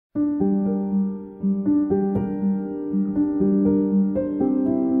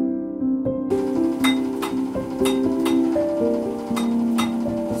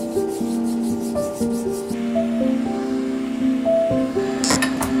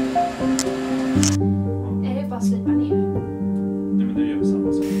Är det bara slipa ner? Nej, men det gör vi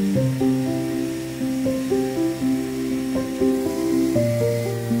samma sak.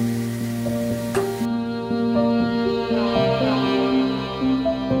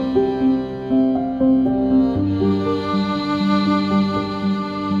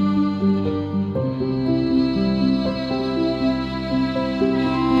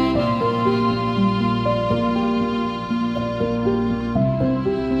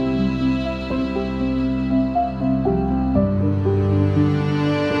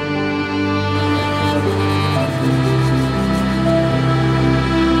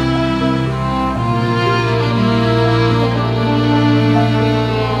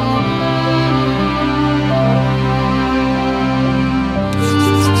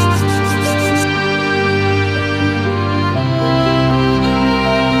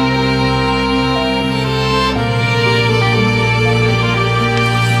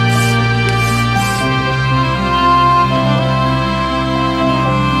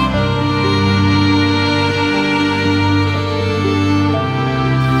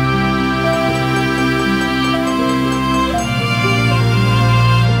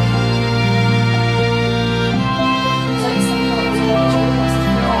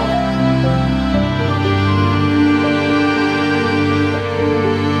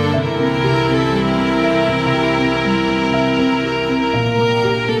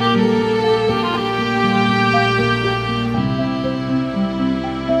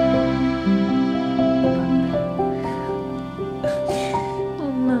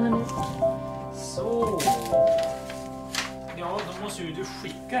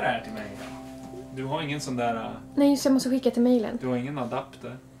 Skicka det här till mig. Du har ingen sån där... Nej, just jag måste skicka till mailen. Du har ingen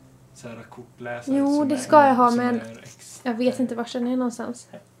adapter? Så här kortläsare? Jo, det ska jag ha, men jag vet inte var den är någonstans.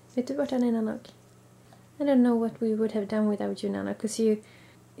 Vet du vart den är, Nana? I don't know what we would have done without you, Nana. Because you,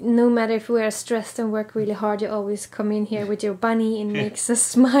 no matter if we are stressed and work really hard, you always come in here with your bunny and makes us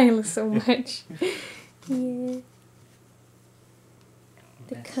smile so much. Yeah.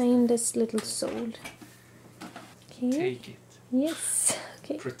 The kindest little soul. Okay. Take it. Yes.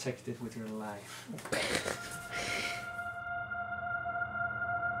 Okay. Protect it with your life.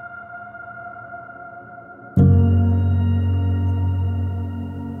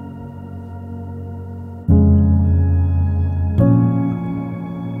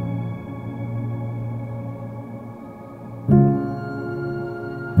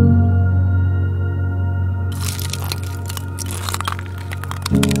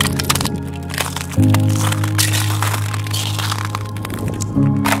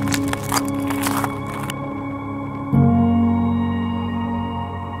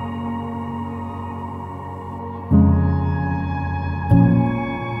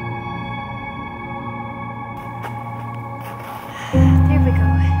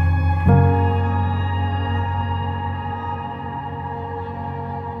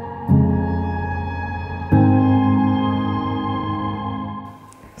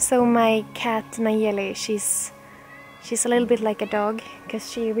 So my cat Nayeli, she's a little bit like a dog because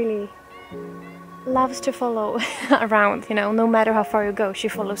she really loves to follow around, you know, no matter how far you go, she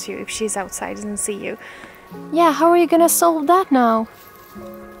follows you if she's outside and see you. Yeah, how are you gonna solve that now?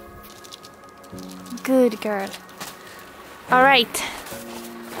 Good girl. All right,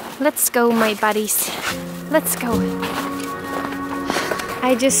 let's go, my buddies. Let's go.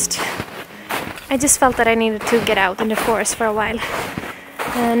 I just felt that I needed to get out in the forest for a while.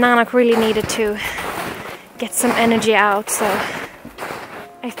 Nanak really needed to get some energy out, so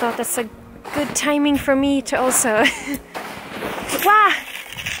I thought that's a good timing for me to also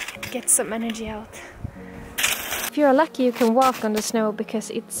get some energy out. If you're lucky, you can walk on the snow because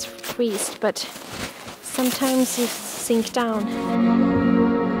it's freezed, but sometimes you sink down.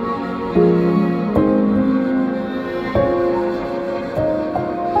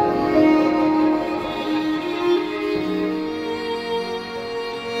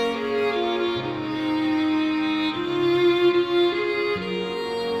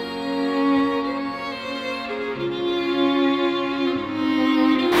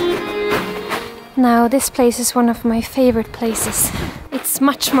 Now this place is one of my favorite places. It's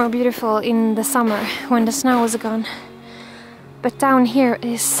much more beautiful in the summer when the snow is gone. But down here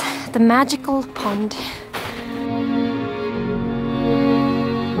is the magical pond.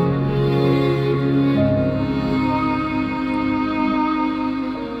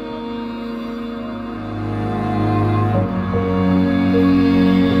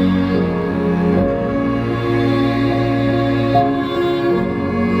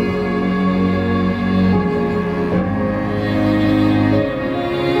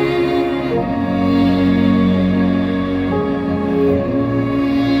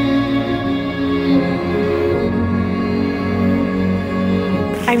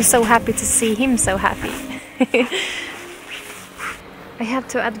 I'm so happy to see him so happy. I have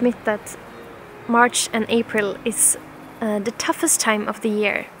to admit that March and April is the toughest time of the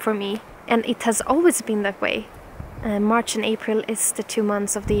year for me, and it has always been that way. March and April is the 2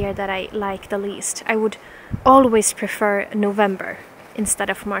 months of the year that I like the least. I would always prefer November instead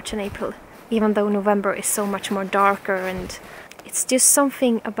of March and April, even though November is so much more darker, and it's just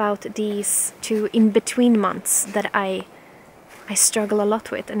something about these 2 in-between months that I struggle a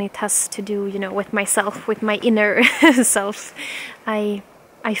lot with, and it has to do, you know, with myself, with my inner self. I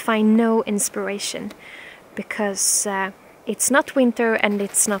find no inspiration because it's not winter and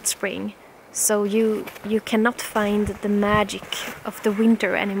it's not spring, so you cannot find the magic of the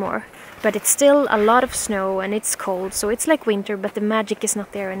winter anymore. But it's still a lot of snow and it's cold, so it's like winter, but the magic is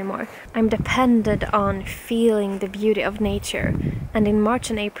not there anymore. I'm dependent on feeling the beauty of nature, and in March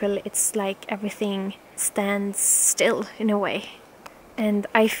and April it's like everything stands still in a way. And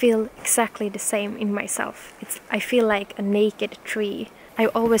I feel exactly the same in myself. I feel like a naked tree. I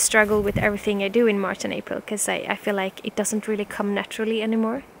always struggle with everything I do in March and April because I feel like it doesn't really come naturally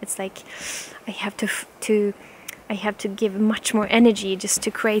anymore. It's like I have to give much more energy just to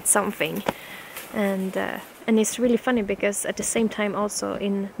create something, and it's really funny because at the same time also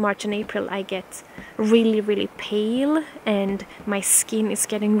in March and April I get really pale and my skin is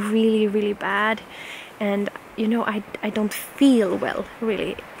getting really bad, and you know, I don't feel well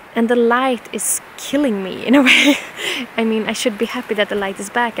really, and the light is killing me in a way. I mean, I should be happy that the light is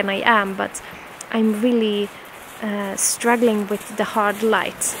back, and I am, but I'm really struggling with the hard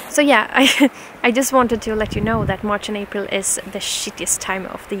light. So yeah, I just wanted to let you know that March and April is the shittiest time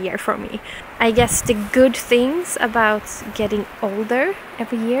of the year for me. I guess the good things about getting older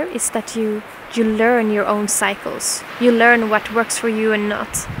every year is that you learn your own cycles. You learn what works for you and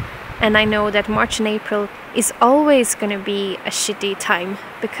not. And I know that March and April is always going to be a shitty time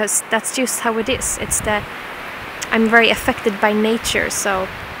because that's just how it is. I'm very affected by nature, so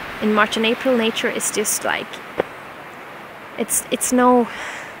in March and April nature is just like it's no,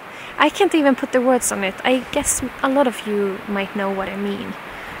 I can't even put the words on it. I guess a lot of you might know what I mean.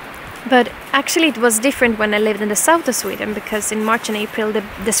 But actually it was different when I lived in the south of Sweden, because in March and April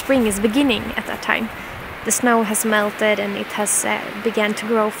the spring is beginning at that time. The snow has melted and it has began to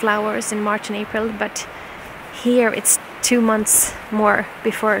grow flowers in March and April, but here it's 2 months more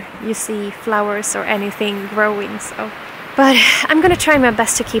before you see flowers or anything growing. So, but I'm gonna try my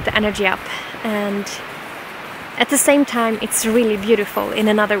best to keep the energy up, and at the same time it's really beautiful in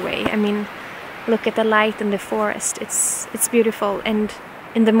another way. I mean, look at the light in the forest, it's beautiful, and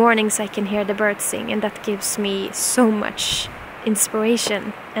in the mornings I can hear the birds sing, and that gives me so much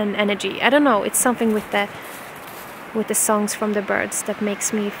inspiration and energy. I don't know, it's something with the songs from the birds that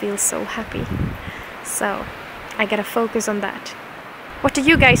makes me feel so happy. So I gotta focus on that. What do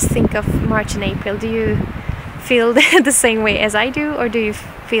you guys think of March and April? Do you feel the same way as I do, or do you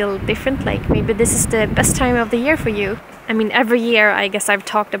feel different? Like maybe this is the best time of the year for you? I mean, every year I guess I've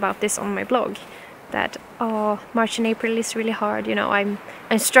talked about this on my blog, that March and April is really hard, you know, I'm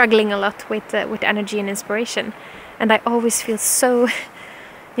struggling a lot with energy and inspiration. And I always feel so,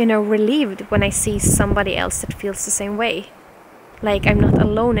 you know, relieved when I see somebody else that feels the same way. Like I'm not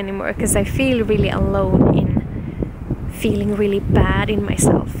alone anymore, because I feel really alone in feeling really bad in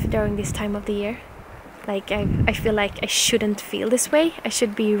myself during this time of the year. Like I feel like I shouldn't feel this way. I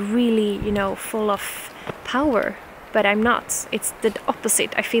should be really, you know, full of power, but I'm not. It's the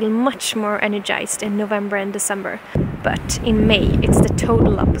opposite. I feel much more energized in November and December. But in May, it's the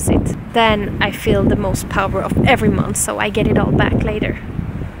total opposite. Then I feel the most power of every month, so I get it all back later.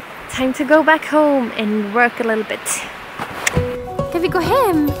 Time to go back home and work a little bit. Can we go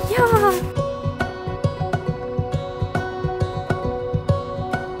hem? Ja!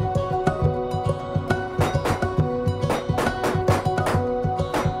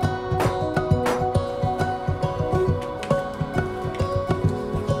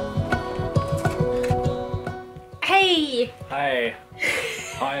 Hi.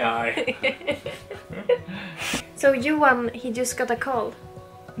 Hi. So Johan, he just got a call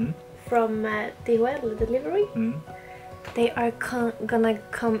from DHL delivery. They are gonna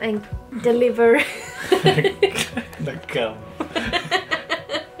come and deliver.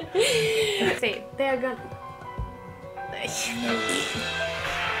 See, they are gonna.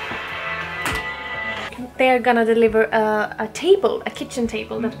 They are gonna deliver a table, a kitchen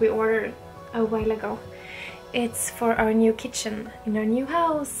table that we ordered a while ago. It's for our new kitchen in our new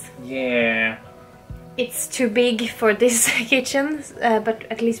house. Yeah. It's too big for this kitchen, but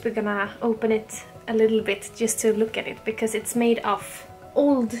at least we're gonna open it a little bit just to look at it, because it's made of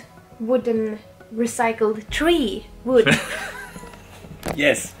old wooden recycled tree wood.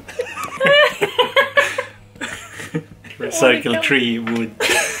 Yes. Recycle tree wood.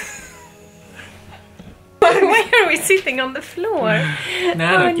 Why are we sitting on the floor?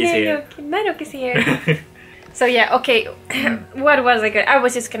 Nanook is here. Nanook is here. So yeah, okay. What was I going? I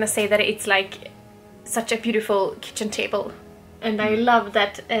was just gonna say that it's like such a beautiful kitchen table, and I love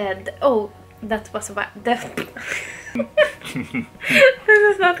that. Oh, that was about this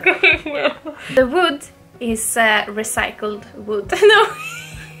is not going well. The wood is recycled wood. No.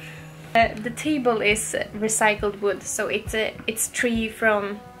 The table is recycled wood, so it's tree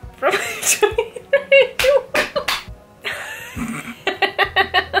from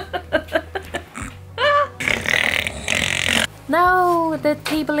No, the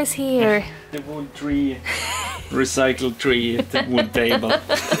table is here. The wood tree. Recycled tree at the wood table.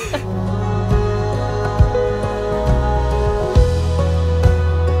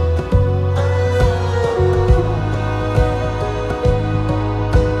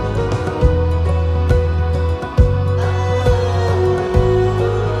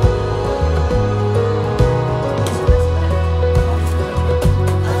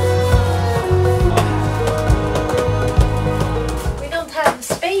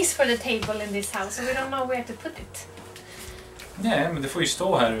 For the table in this house, so we don't know where to put it. Nej, men det får ju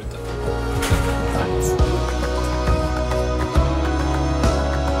stå här ute.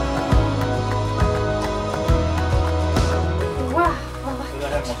 Wow! Det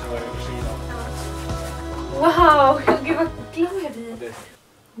här måste vara översidan. Wow! Gud vad glad jag är.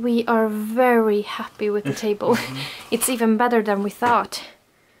 We are very happy with the table. It's even better than we thought.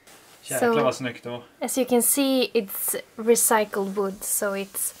 Jäklar vad snyggt det var. As you can see, it's recycled wood, so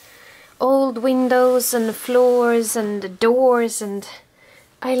it's old windows and floors and doors, and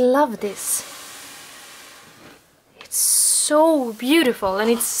I love this. It's so beautiful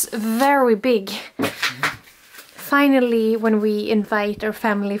and it's very big. Finally, when we invite our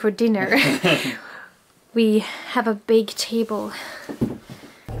family for dinner, we have a big table.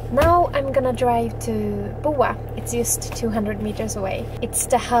 Now I'm gonna drive to Boa. It's just 200 meters away. It's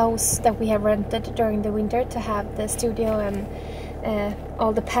the house that we have rented during the winter to have the studio and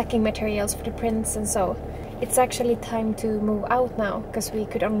all the packing materials for the prints and so. It's actually time to move out now because we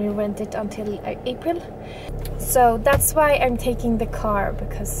could only rent it until April. So that's why I'm taking the car,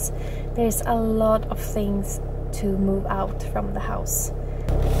 because there's a lot of things to move out from the house.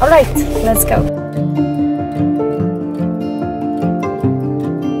 Alright, let's go!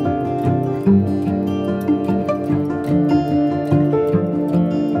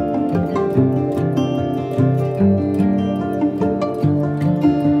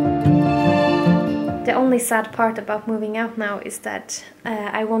 The only sad part about moving out now is that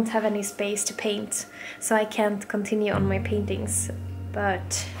I won't have any space to paint, so I can't continue on my paintings.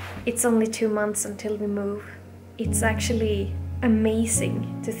 But it's only 2 months until we move. It's actually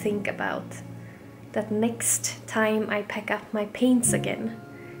amazing to think about that next time I pack up my paints again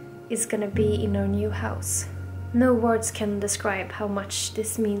is gonna be in our new house. No words can describe how much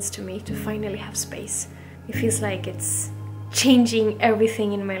this means to me to finally have space. It feels like it's changing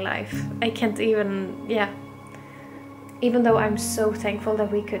everything in my life. I can't even though I'm so thankful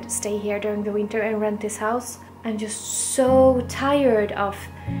that we could stay here during the winter and rent this house, I'm just so tired of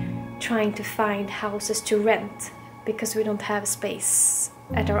trying to find houses to rent because we don't have space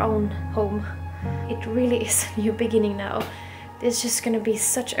at our own home. It really is a new beginning now. It's just gonna be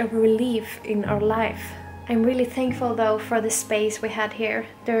such a relief in our life. I'm really thankful though for the space we had here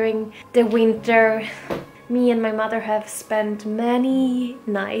during the winter. Me and my mother have spent many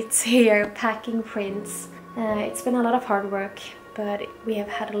nights here packing prints. It's been a lot of hard work, but we have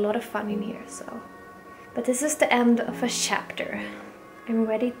had a lot of fun in here, so. But this is the end of a chapter. I'm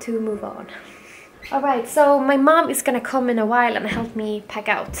ready to move on. Alright, so my mom is gonna come in a while and help me pack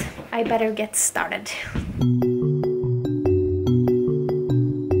out. I better get started.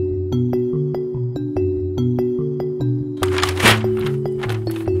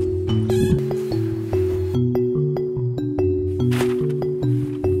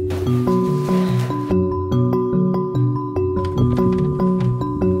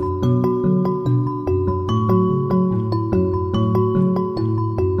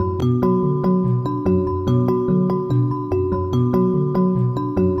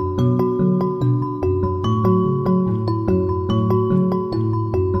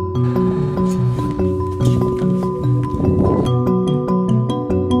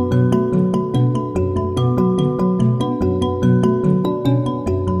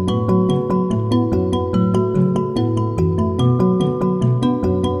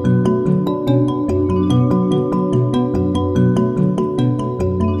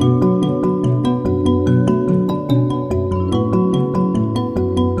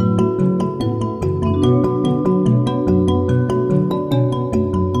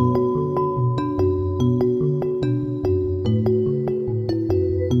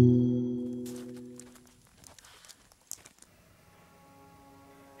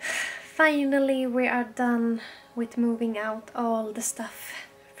 finally we are done with moving out all the stuff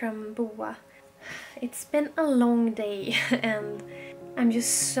from Boa. It's been a long day and I'm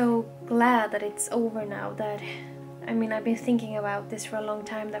just so glad that it's over now. I mean, I've been thinking about this for a long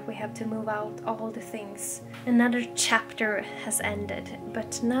time, that we have to move out all the things. Another chapter has ended,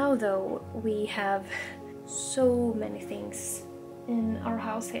 but now though we have so many things in our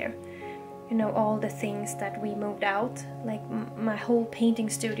house here. You know, all the things that we moved out, like my whole painting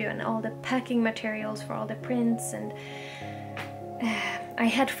studio and all the packing materials for all the prints, and I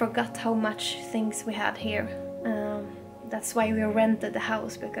had forgot how much things we had here. That's why we rented the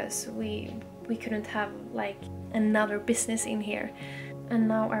house, because we couldn't have like another business in here. And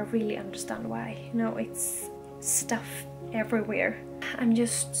now I really understand why. You know, it's stuff everywhere. I'm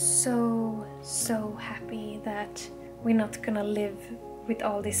just so happy that we're not gonna live with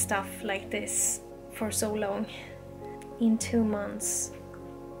all this stuff like this for so long. In 2 months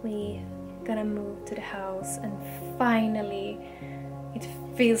we gonna move to the house, and finally it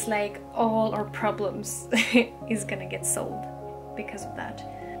feels like all our problems is gonna get solved because of that.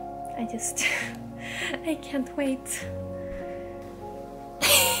 I can't wait.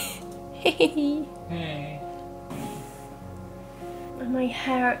 Hey. My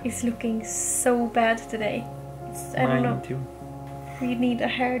hair is looking so bad today. I don't know. Mine too. We need a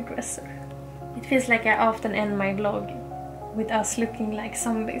hairdresser. It feels like I often end my vlog with us looking like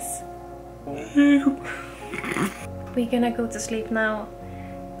zombies. We're gonna go to sleep now.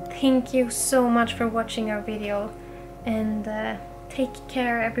 Thank you so much for watching our video, and take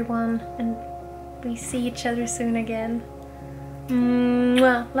care everyone, and we see each other soon again.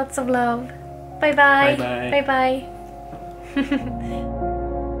 Mwah, lots of love. Bye bye. Bye bye. Bye bye.